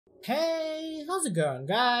Hey, how's it going,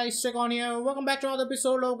 guys? TREKON here. Welcome back to another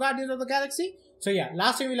episode of Guardians of the Galaxy. So yeah,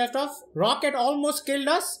 last time we left off, Rocket almost killed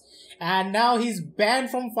us, and now he's banned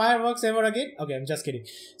from fireworks ever again. Okay, I'm just kidding.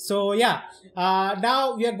 So yeah,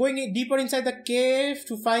 now we are going deeper inside the cave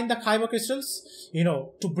to find the kyber crystals,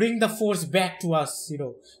 to bring the force back to us,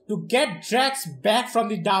 to get Drax back from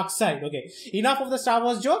the dark side. Okay, enough of the Star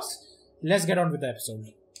Wars jokes. Let's get on with the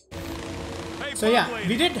episode. Hey, so yeah,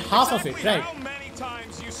 we did half of it, right? How many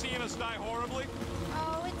times you seen us die horribly?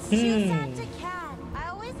 Oh, it's too sad to count. I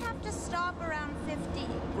always have to stop around 50.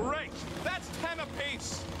 Great, that's 10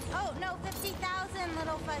 apiece. Oh, no, 50,000,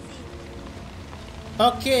 little fuzzy.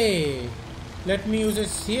 Okay, let me use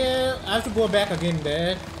this here. I have to go back again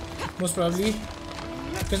there, most probably,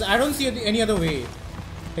 because I don't see any other way.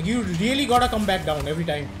 Like, you really gotta come back down every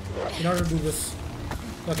time in order to do this.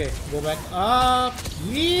 Okay, go back up,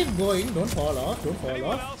 keep going, don't fall off, don't fall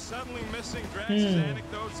Anyone off. else suddenly missing Drax's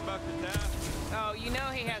anecdotes about Katath? Oh, you know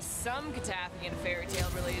he has some Catathian fairy tale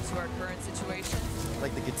related to our current situation.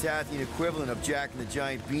 Like the Catathian equivalent of Jack and the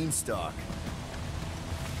Giant Beanstalk.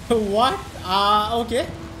 What? Okay.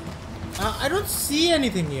 I don't see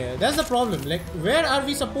anything here. That's the problem. Like, where are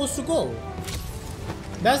we supposed to go?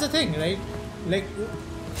 That's the thing, right? Like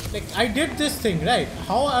I did this thing, right?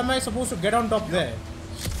 How am I supposed to get on top there?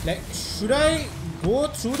 Like, should I go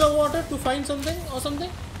through the water to find something or something?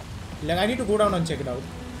 Like, I need to go down and check it out.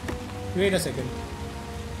 Wait a second.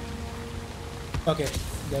 Okay,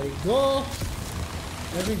 there we go.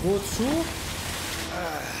 Let me go through.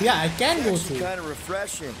 Yeah, I can go through. Kind of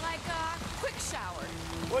refreshing. Like a quick shower.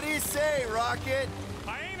 What do you say, Rocket?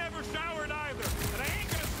 I ain't ever showered either, and I ain't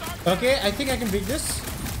gonna start. Okay, I think I can break this.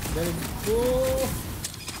 There we go.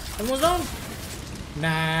 Almost down.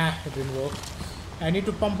 Nah, it didn't work. I need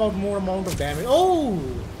to pump out more amount of damage. Oh,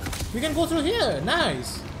 we can go through here.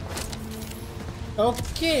 Nice.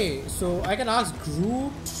 Okay, so I can ask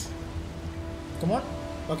Groot. Come on.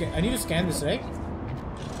 Okay, I need to scan this, right?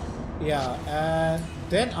 Yeah, and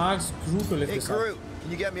then ask Groot to lift Hey, this Groot,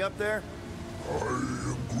 can you get me up there? up.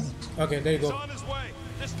 Okay, there you He's go. on his way.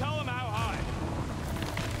 Just tell him how high.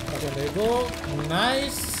 Okay, there you go.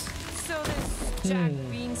 Nice. So this Jack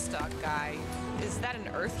Beanstalk guy, is that an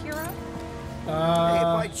Earth hero? Hey, if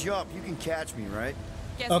I jump, you can catch me, right?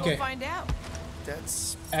 Guess Okay. we'll find out.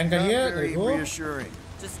 That's Anchor not here, there very you go. reassuring.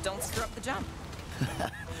 Just don't screw up the jump.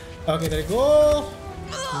 Okay, there you go.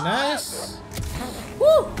 Nice.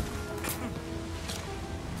 Woo!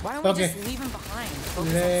 Why don't we Okay. just leave him behind? Focus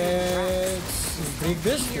on saving Drax. Let's break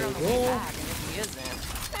this. Here There on you the way go. back, and if he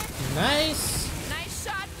isn't. Nice. Nice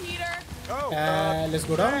shot, Peter. Oh, Let's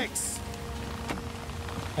go down. thanks.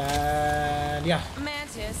 And yeah.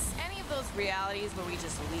 Mantis, any of those realities where we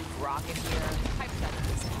just leave Rocket here?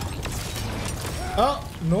 Hypothetically speaking. Oh,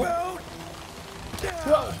 no.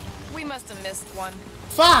 Whoa. We must have missed one.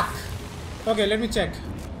 Fuck. Okay, let me check.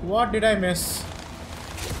 What did I miss?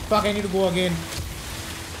 Fuck, I need to go again.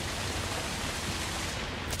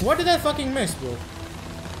 What did I fucking miss, bro?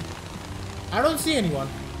 I don't see anyone.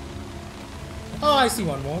 Oh, I see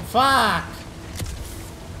one more. Fuck.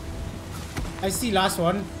 I see last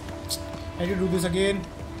one. I need to do this again.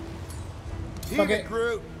 Eat Okay. it,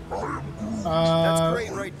 Groot. That's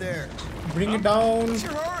great right there. Bring it down. What's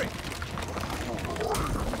your hurry?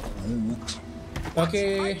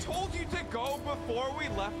 Okay. I told you to go before we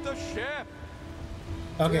left the ship.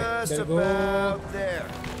 Okay, Just there we go. about there.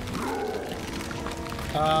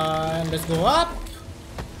 Let's go up.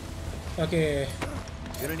 Okay.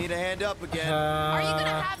 Gonna need a hand up again. Are you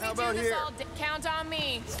gonna have me how do about this here? all day? Count on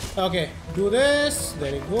me. Okay, do this.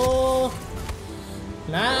 There you go.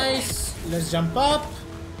 Nice. Let's jump up.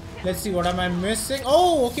 Let's see, what am I missing?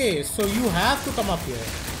 Oh, okay. So you have to come up here.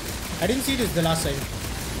 I didn't see this the last time.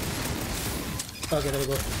 Okay, there we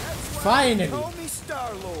go. Finally. Call me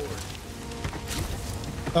Star-Lord.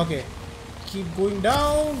 Okay. Keep going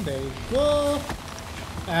down. There you go.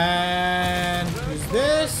 And use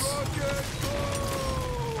this. Rocket,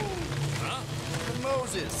 go!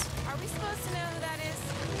 Moses, Are we supposed to know who that is?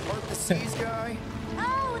 part of the seas guy?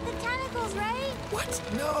 Oh, with the tentacles, right? What?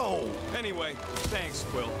 No. Anyway, thanks,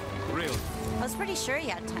 Quill. Really. I was pretty sure you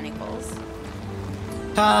had tentacles.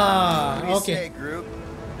 Ah, What do you okay. say, Groot?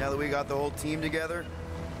 Now that we got the whole team together?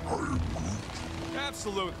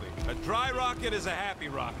 Absolutely. A dry rocket is a happy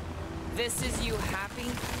rocket. This is you happy?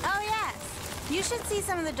 Oh, yes. You should see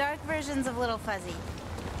some of the dark versions of Little Fuzzy.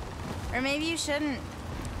 Or maybe you shouldn't.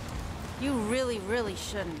 You really, really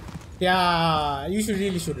shouldn't. Yeah, you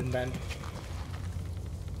really shouldn't, man.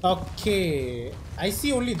 Okay. I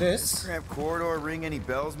see only this. Cramped corridor ring any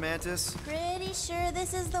bells, Mantis? Pretty sure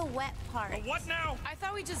this is the wet part. What now? I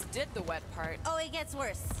thought we just did the wet part. Oh, it gets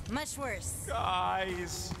worse. Much worse.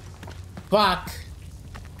 Guys. Fuck.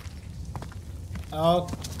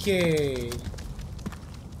 Okay.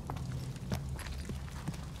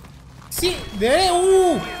 See, there.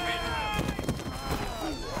 Ooh.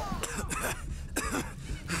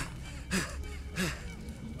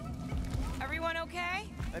 Everyone okay?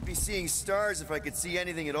 I'd be seeing stars if I could see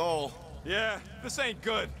anything at all. Yeah, this ain't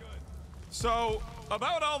good. So,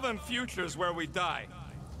 about all them futures where we die.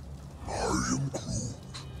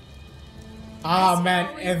 Ah man,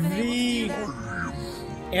 every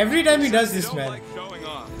time he does this, Don't man. like showing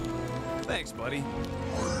off. Thanks, buddy.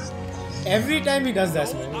 Every time he does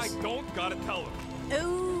that, No, I man. don't gotta tell him.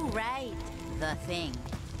 Ooh, right. The thing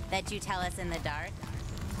that you tell us in the dark.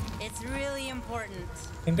 It's really important.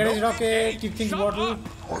 Encourage No, Rocket, hey, keep things shut bottle. up.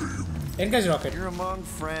 Encourage Rocket. You're among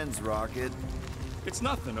friends, Rocket. It's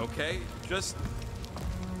nothing, okay? Just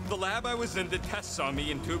the lab I was in did tests on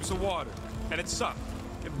me in tubes of water, and it sucked.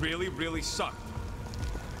 It really, really sucked.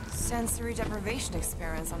 Sensory deprivation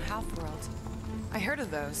experiments on Half-World. I heard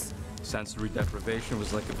of those. Sensory deprivation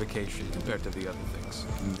was like a vacation compared to the other things.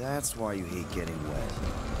 And that's why you hate getting wet.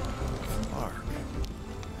 Mark,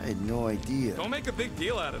 I had no idea. Don't make a big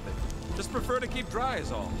deal out of it. Just prefer to keep dry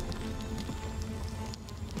is all.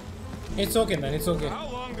 It's okay, man. It's okay. How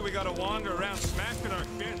long do we gotta wander around smashing our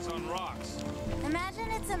shins on rocks?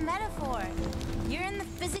 Imagine it's a metaphor. You're in the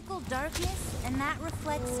physical darkness, and that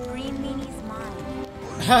reflects Green Meanie's mind.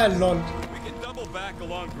 Ha, lol. We can double back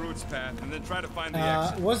along Groot's path and then try to find the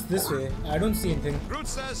exit. What's this way? I don't see anything. Groot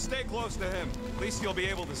says stay close to him. At least you'll be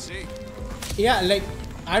able to see. Yeah, like,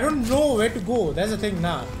 I don't know where to go. That's the thing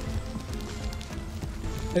now.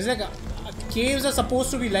 It's like caves are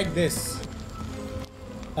supposed to be like this.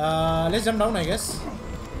 Let's jump down, I guess.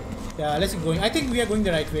 Yeah, let's keep going. I think we are going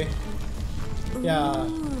the right way. Yeah.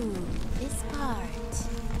 Ooh, this part.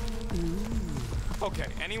 Okay,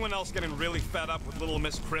 anyone else getting really fed up with Little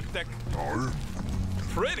Miss Cryptic?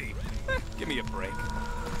 Pretty? Give me a break.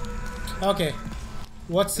 Okay.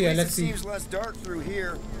 What's here? At least Let's it see. seems less dark through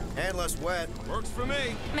here and less wet. Works for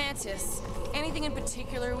me. Mantis, anything in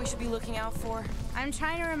particular we should be looking out for? I'm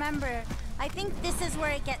trying to remember. I think this is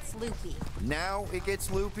where it gets loopy. Now it gets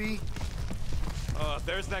loopy.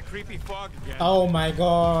 There's that creepy fog again. Oh my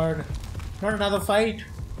god. Not another fight.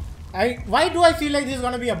 Why do I feel like this is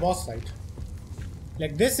gonna be a boss fight?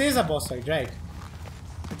 Like this is a boss fight, right?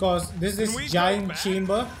 Because this Can we is go giant back?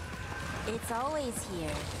 chamber. It's always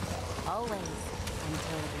here. Always.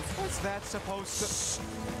 Until it's What's that supposed to...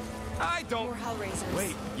 I don't... Or Hellraisers?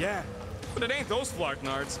 Wait, yeah. But it ain't those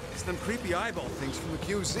flartnards. It's them creepy eyeball things from the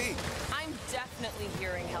QZ. I'm definitely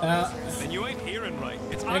hearing Hellraisers. Then you ain't hearing right.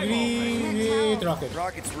 It's eyeball Agree things. with Rocket.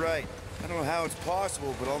 Rocket's right. I don't know how it's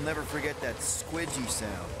possible, but I'll never forget that squidgy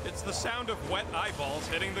sound. It's the sound of wet eyeballs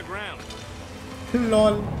hitting the ground.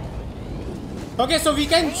 Lol. Okay, so we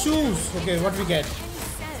can choose. Okay, what we get.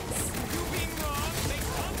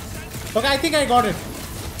 Okay, I think I got it.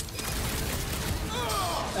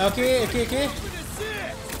 Okay.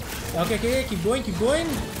 Okay, keep going.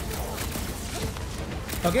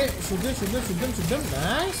 Okay, shoot them.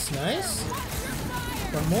 Nice.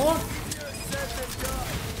 One more.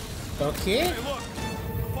 Okay. Hey, look.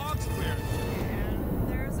 The fog's clear.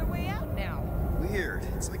 There's a way out now. Weird.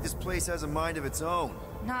 It's like this place has a mind of its own.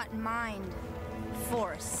 not mind.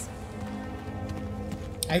 Force.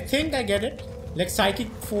 I think I get it. Like psychic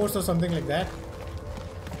force or something like that.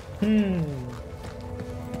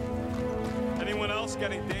 Anyone else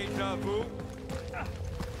getting deja vu?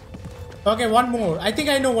 Okay, one more. I think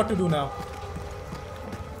I know what to do now.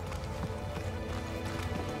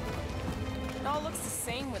 It all looks the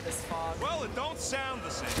same with this fog. Well, it don't sound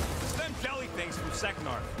the same. It's them jelly things from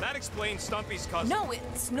Seknar. That explains Stumpy's cousin. No,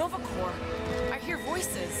 it's Novacore. I hear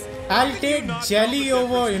voices. I'll Did you take not jelly know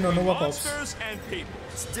the over, difference between Nova Corps. monsters and people.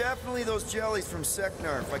 It's definitely those jellies from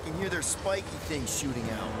Seknar. If I can hear their spiky things shooting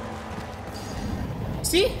out.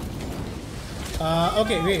 See?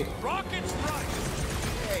 Okay, wait. Rocket's right.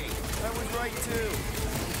 Hey, that was right too.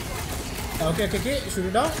 Okay. Shoot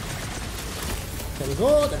it down. There we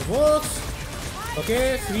go. That works.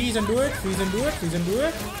 Okay, freeze and do it. Is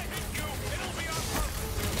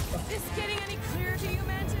this getting any clearer to you,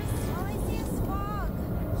 Mantis? All I see is fog.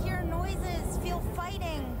 Hear noises. Feel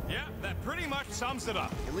fighting. Yeah, that pretty much sums it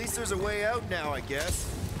up. At least there's a way out now, I guess.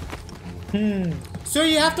 So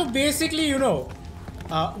you have to basically, you know,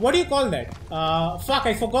 what do you call that? Fuck,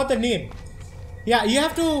 I forgot the name. Yeah, you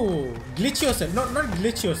have to glitch yourself. Not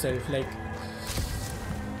glitch yourself. Like,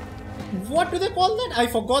 What do they call that? I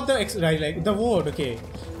forgot the right, like the word. Okay,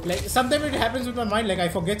 like sometimes it happens with my mind, like I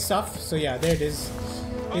forget stuff. So yeah, there it is.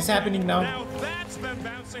 It's happening now. Now that's them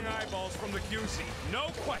bouncing eyeballs from the QC. No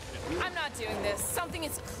question. I'm not doing this. Something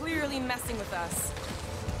is clearly messing with us.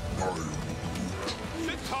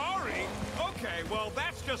 Chitari? Okay, well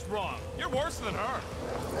that's just wrong. You're worse than her.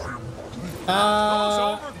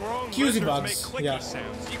 Those overgrown QC lizards bugs. make clicky Yeah.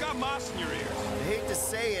 sounds. You got moss in your ears. I hate to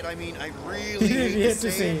say it, I mean, I really hate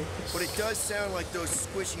to say it, but it does sound like those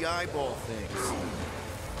squishy eyeball things.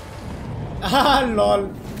 Ah,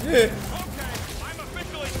 lol. Okay, I'm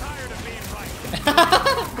officially tired of being right.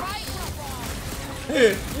 Right or wrong?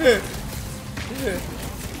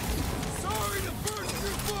 Sorry to burst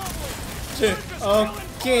your bubble.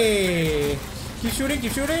 Okay. Keep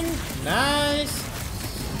shooting. Nice.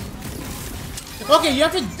 Okay, you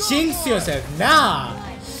have to jinx yourself. Nah.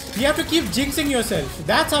 You have to keep jinxing yourself.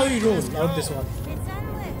 That's how you roll out this one. It's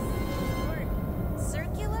endless. Or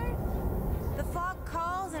circular? The fog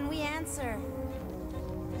calls and we answer.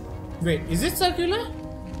 Wait, is it circular?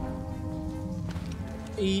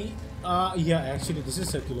 Yeah, actually this is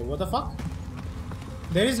circular. What the fuck?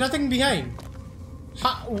 There is nothing behind.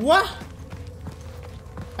 What?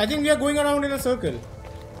 I think we are going around in a circle.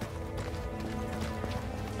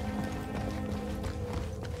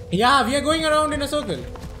 Yeah, we are going around in a circle.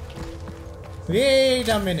 Wait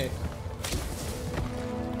a minute.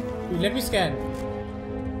 Let me scan.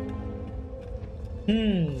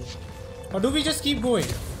 Or do we just keep going?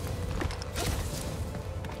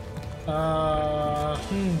 I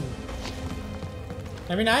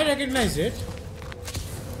mean, I recognize it.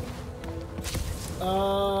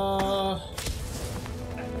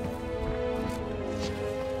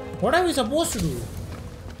 What are we supposed to do?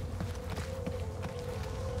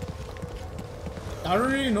 I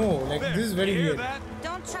don't really know. Like, There, this is very you hear weird. that?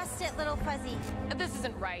 Don't trust it, little fuzzy. This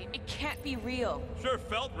isn't right. It can't be real. Sure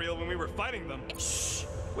felt real when we were fighting them. Shh.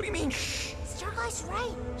 What do you mean, shh? Star Guy's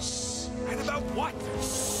right. Shh. And about what?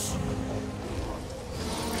 Shh.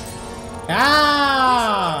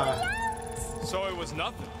 Ah! So it was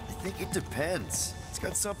nothing. I think it depends. It's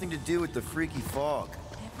got something to do with the freaky fog.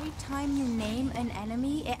 Every time you name an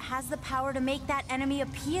enemy, it has the power to make that enemy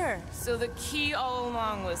appear. So the key all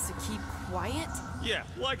along was to keep quiet? Yeah,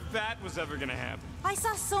 like that was ever gonna happen. I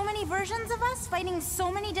saw so many versions of us fighting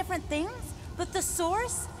so many different things, but the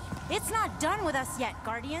source, it's not done with us yet,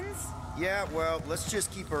 Guardians. Yeah, well, let's just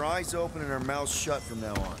keep our eyes open and our mouths shut from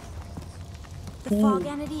now on. The fog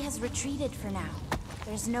entity has retreated for now.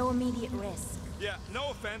 There's no immediate risk. Yeah, no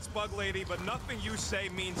offense, Bug Lady, but nothing you say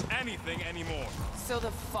means anything anymore. So the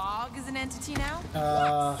fog is an entity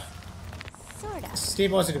now? Sort of. Stay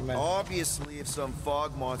positive, man. Obviously, if some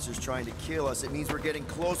fog monster's trying to kill us, it means we're getting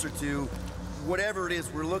closer to whatever it is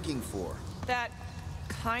we're looking for. That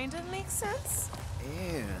kind of makes sense.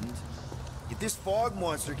 And if this fog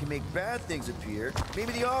monster can make bad things appear,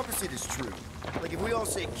 maybe the opposite is true. Like if we all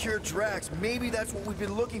say cure Drax, maybe that's what we've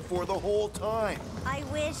been looking for the whole time. I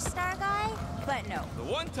wish, Star Guy, but no. The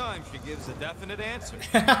one time she gives a definite answer.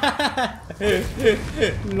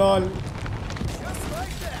 Lol. Just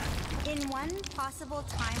like that. In one possible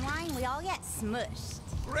timeline, we all get smushed.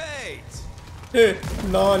 Great!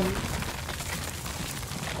 Lol.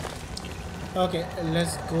 Okay,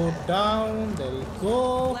 let's go down. There we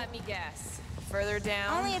go. Let me guess. Further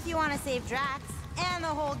down? Only if you want to save Drax and the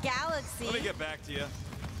whole galaxy. Let me get back to you.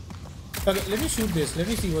 Okay, let me shoot this. Let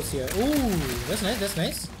me see what's here. Ooh, that's nice. That's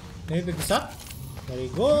nice. Let me pick this up. There we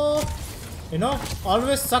go. You know,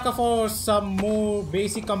 always sucker for some more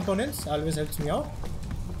basic components. Always helps me out.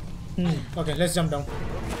 Okay, let's jump down.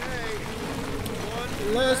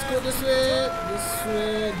 Let's go this way. This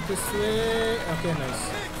way. This way. Okay, nice.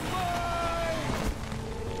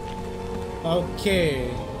 Okay.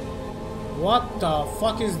 What the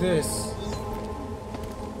fuck is this?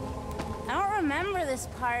 I don't remember this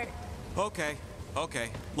part. Okay.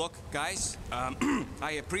 Look, guys,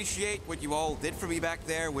 I appreciate what you all did for me back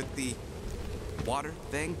there with the water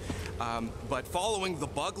thing, but following the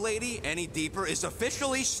bug lady any deeper is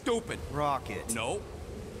officially stupid. Rocket. No.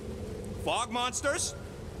 Fog monsters?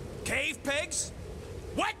 Cave pigs?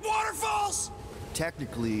 Wet waterfalls?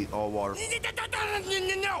 Technically, all water. No!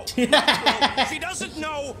 She doesn't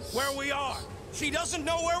know where we are. She doesn't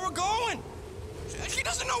know where we're going. She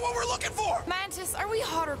doesn't know what we're looking for. Mantis, are we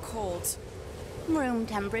hot or cold? Room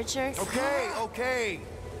temperature. Okay.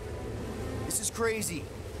 This is crazy.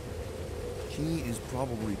 She is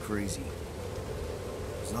probably crazy.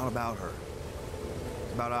 It's not about her.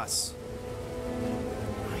 It's about us.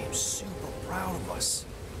 I am super proud of us.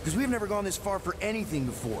 Because we've never gone this far for anything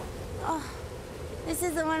before. Oh, this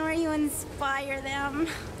is the one where you inspire them.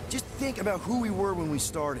 Just think about who we were when we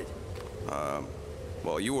started.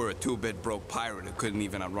 Well, you were a 2-bit broke pirate who couldn't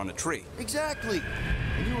even outrun a tree. Exactly.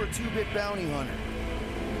 And you were a 2-bit bounty hunter.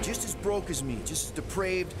 Just as broke as me, just as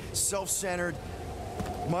depraved, self-centered,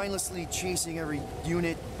 mindlessly chasing every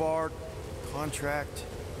unit, bar, contract,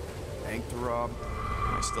 bank to rob.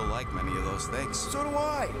 I still like many of those things. So do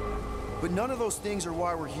I. But none of those things are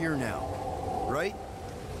why we're here now, right?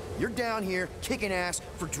 You're down here kicking ass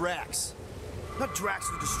for Drax. Not Drax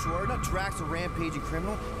the Destroyer, not Drax the rampaging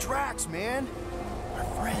criminal. Drax, man! Our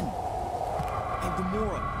friend. And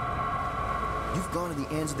Gamora. You've gone to the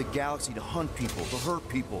ends of the galaxy to hunt people, to hurt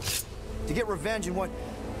people, to get revenge in what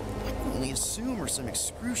I can only assume are some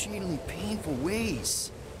excruciatingly painful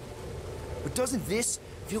ways. But doesn't this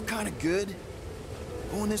feel kind of good?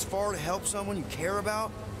 Going this far to help someone you care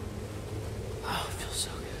about? Oh, it feels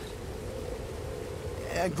so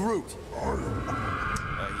good. And Groot.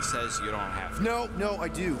 He says you don't have to. No, I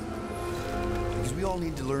do. Because we all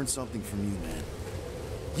need to learn something from you, man.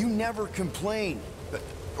 You never complain.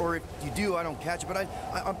 Or if you do, I don't catch it, but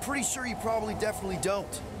I'm pretty sure you probably definitely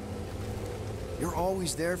don't. You're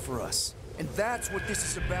always there for us. And that's what this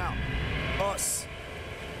is about. Us.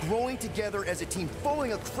 Growing together as a team,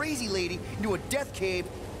 following a crazy lady into a death cave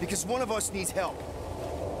because one of us needs help.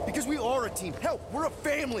 Because we are a team. Help, we're a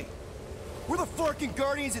family. We're the fucking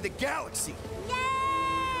guardians of the galaxy. Yay!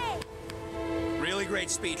 Really great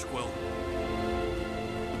speech, Quill.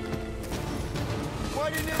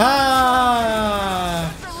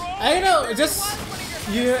 I know, just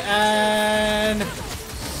you and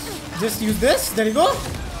just use this. There you go.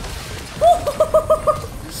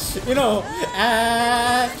 You know,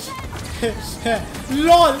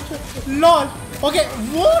 lol. Okay,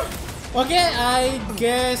 what? Okay, I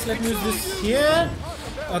guess let me use this here.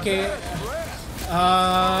 Okay,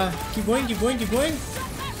 keep going.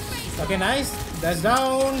 Okay, nice. That's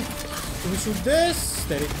down. Let me shoot this.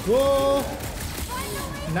 There you go.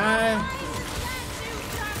 Nice.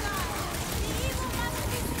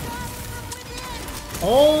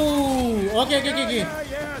 Oh, okay.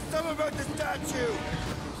 Yeah, something about the statue.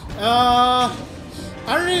 I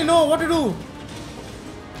don't really know what to do.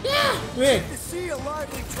 Yeah, wait. To see a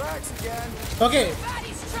lively Drax again. Okay.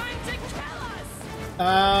 He's trying to kill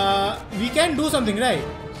us. We can do something, right?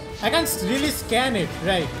 I can really scan it,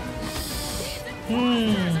 right?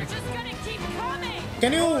 They're just gonna keep coming.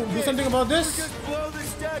 Can you do something about this? Just blow the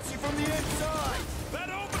statue from the inside. That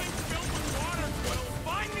opening's filled with water, Quill.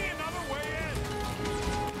 Find me another way in.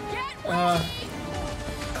 Get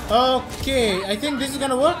Okay, I think this is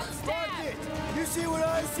gonna work. Fuck it. You see what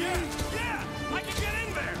I see? Yeah, I can get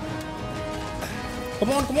in there.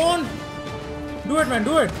 Come on. Do it, man,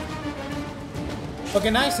 do it. Okay,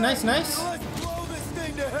 nice. Let's blow this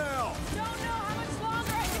thing to hell. Don't know how much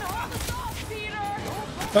longer I can hold this off, Peter.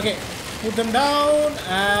 Okay, put them down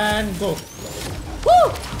and go.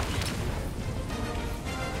 Woo!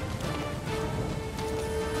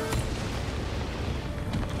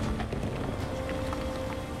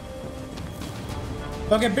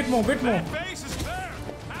 Okay, bit more. That base is there.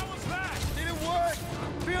 How was that? Did it work?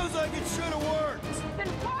 Feels like it should have worked. Then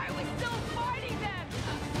why are we still fighting them?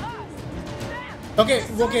 Us, them.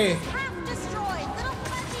 Okay. Half destroyed. Little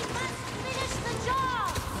Fuzzy must finish the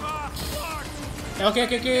job. Fuck. Okay.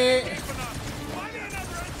 Keep enough. Find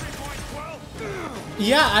another entry point, Quill.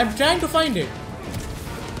 Yeah, I'm trying to find it.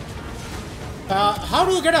 How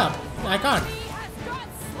do you get up? I can't. He has got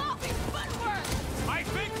sloppy footwork. I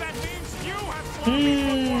think that means you have sloppy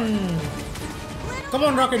footwork. Come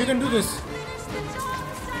on, Rocket, you can do this. Finish the job,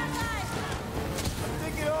 Starlight. I'm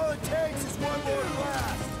thinking all it takes is one more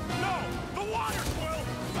blast. No, the water, Quill.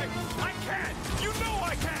 I can't. You know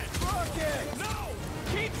I can't. Rocket! No,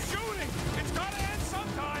 keep shooting. It's gotta end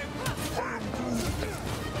sometime.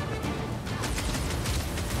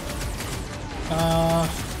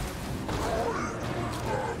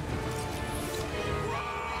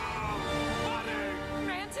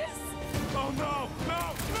 Mantis? Oh no.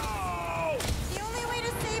 The only way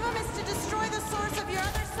to save him is to destroy the source of your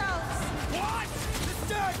other selves. What? The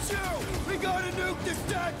statue! We gotta nuke the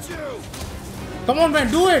statue! Come on, man,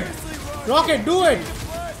 do it. Rocket, do it.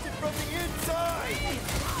 Blast it from the inside!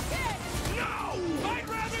 No! I'd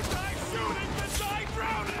rather die shooting than die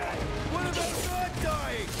drowning! What about not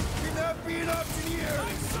dying? Can that be an option here?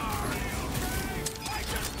 I'm sorry, okay? I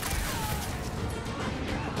just...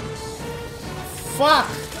 Fuck.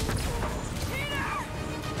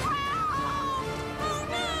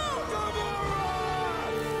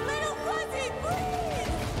 Little Fuzzy, please!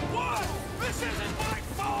 What? This isn't my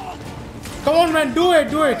fault! Come on, man, do it. I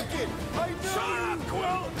know Shut up,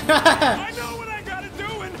 Quill! I know what I gotta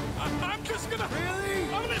do, and I'm just gonna... Really?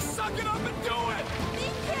 I'm gonna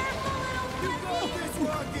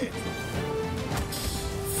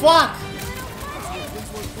Fuck!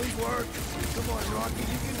 Please work. Come on, Rocky,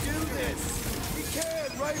 you can do this. You can,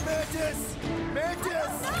 right, Mantis?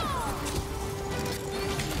 Mantis!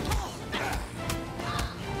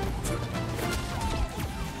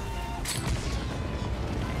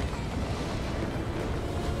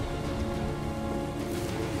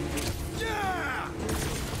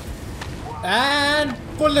 And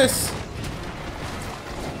pull this.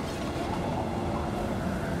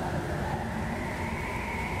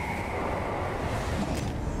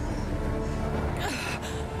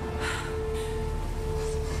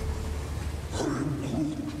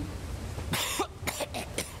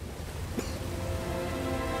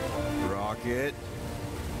 Rocket.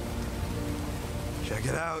 Check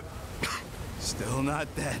it out. Still not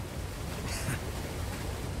dead.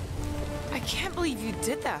 I can't believe you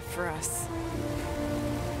did that for us.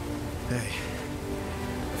 Hey,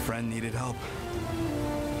 a friend needed help.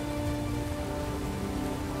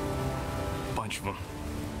 Bunch of them.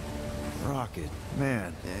 Rocket,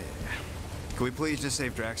 man. Can we please just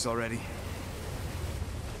save Drax already?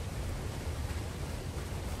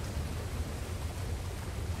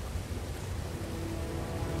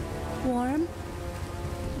 Warm?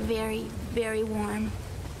 Very, very warm.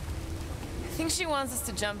 I think she wants us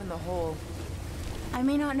to jump in the hole. I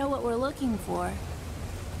may not know what we're looking for,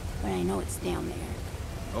 but I know it's down there.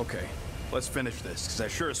 Okay, let's finish this, because I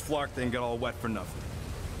sure as Flark didn't get all wet for nothing.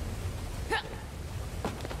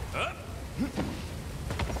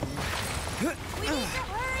 We need to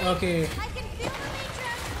hurry! Okay. I can feel the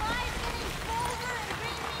Matrix live getting colder and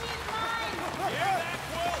bringing me in line! Yeah, that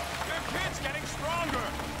Quill! Your kid's getting stronger!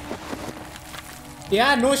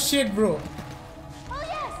 Yeah, no shit, bro. Oh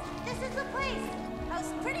yes! This is the place! I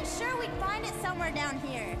was pretty sure we'd find it somewhere down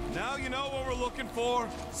here. Now you know what we're looking for?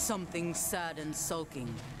 Something sad and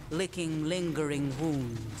sulking, licking lingering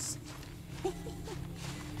wounds.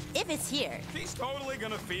 If it's here. He's totally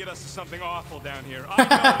gonna feed us something awful down here. I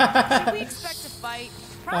know. Should we expect a fight?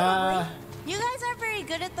 Probably. You guys aren't very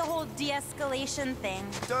good at the whole de-escalation thing.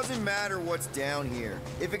 Doesn't matter what's down here.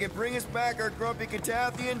 If it can bring us back our grumpy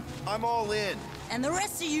Catathian, I'm all in. And the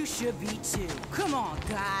rest of you should be too. Come on,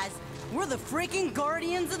 guys. We're the freaking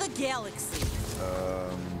guardians of the galaxy.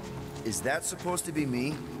 Is that supposed to be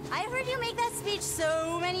me? I've heard you make that speech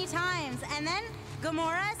so many times, and then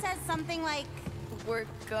Gamora says something like, We're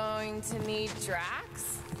going to need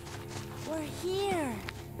Drax? we're here.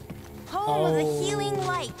 Home of the healing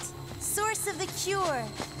light. Source of the cure.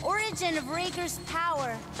 Origin of Raker's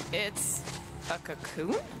power. It's a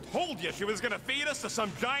cocoon? Told you she was gonna feed us to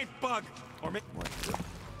some giant bug. Or maybe.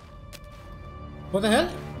 What the hell?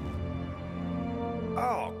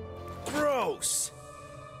 Oh, gross!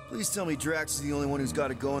 Please tell me Drax is the only one who's got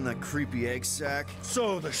to go in that creepy egg sack.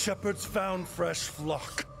 So the shepherds found fresh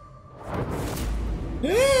flock.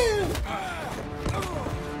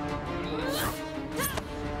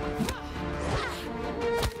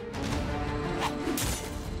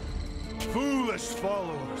 Foolish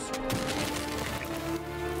followers.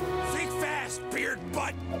 Think fast, beard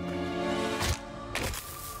butt!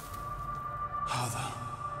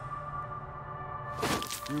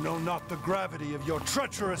 You know not the gravity of your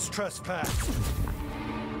treacherous trespass.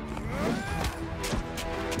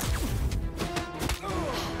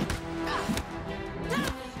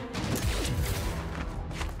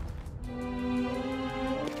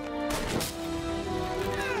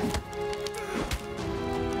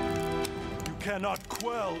 You cannot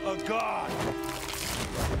quell a god.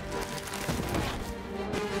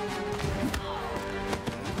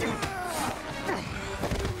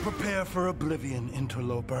 Prepare for oblivion,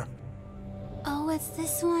 interloper. Oh, it's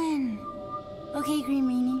this one. Okay, Green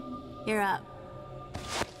Meanie, you're up.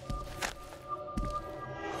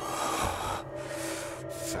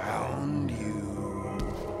 Found you.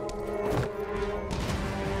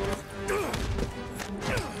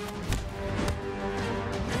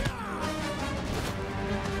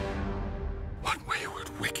 What wayward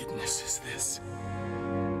wickedness is this?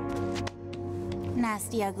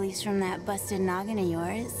 Nasty uglies from that busted noggin of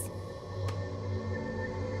yours.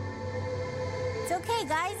 It's okay,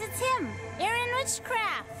 guys, it's him. Aaron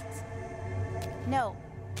Witchcraft. No,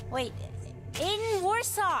 wait, Aiden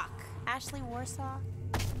Warsock. Ashley Warsock.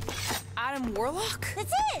 Adam Warlock?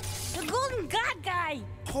 That's it! The Golden God guy!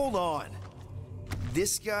 Hold on.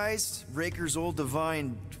 This guy's Raker's old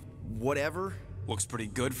divine whatever? Looks pretty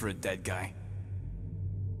good for a dead guy.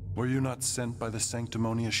 Were you not sent by the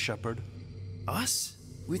sanctimonious shepherd? Us?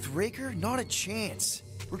 With Raker? Not a chance.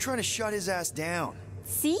 We're trying to shut his ass down.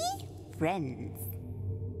 See? Friends.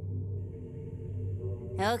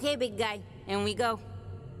 Okay, big guy, and we go.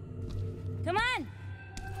 Come on!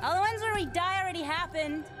 All the ones where we die already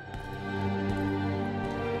happened.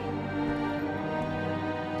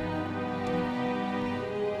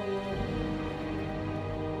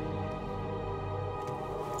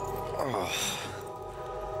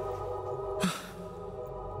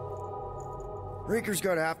 Raker's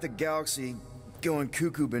got half the galaxy going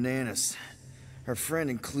cuckoo bananas. Her friend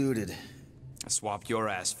included. I swapped your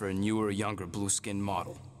ass for a newer, younger blue-skinned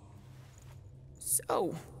model.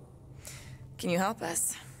 So, can you help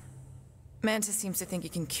us? Mantis seems to think you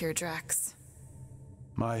can cure Drax.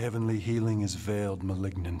 My heavenly healing is veiled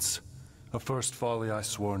malignance. A first folly I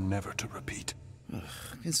swore never to repeat.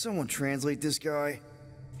 Can someone translate this guy?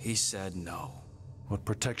 He said no. What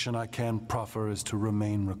protection I can proffer is to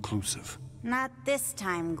remain reclusive. Not this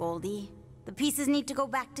time, Goldie. The pieces need to go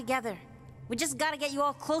back together. We just gotta get you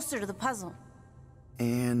all closer to the puzzle.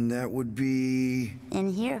 And that would be... In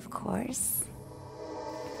here, of course.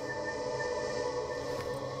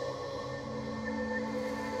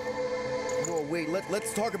 Whoa, wait,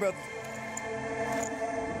 let's talk about...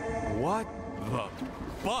 What the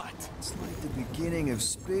butt? It's like the beginning of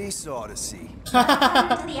Space Odyssey.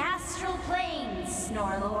 Welcome to the astral planes,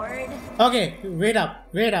 Snorlord. Okay, wait up.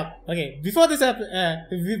 Okay, before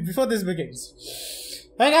this begins.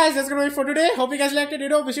 Alright guys, that's gonna be it for today. Hope you guys liked it.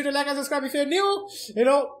 Be sure to like and subscribe if you're new.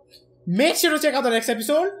 Make sure to check out the next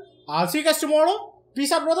episode. I'll see you guys tomorrow.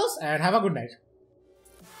 Peace out, brothers, and have a good night.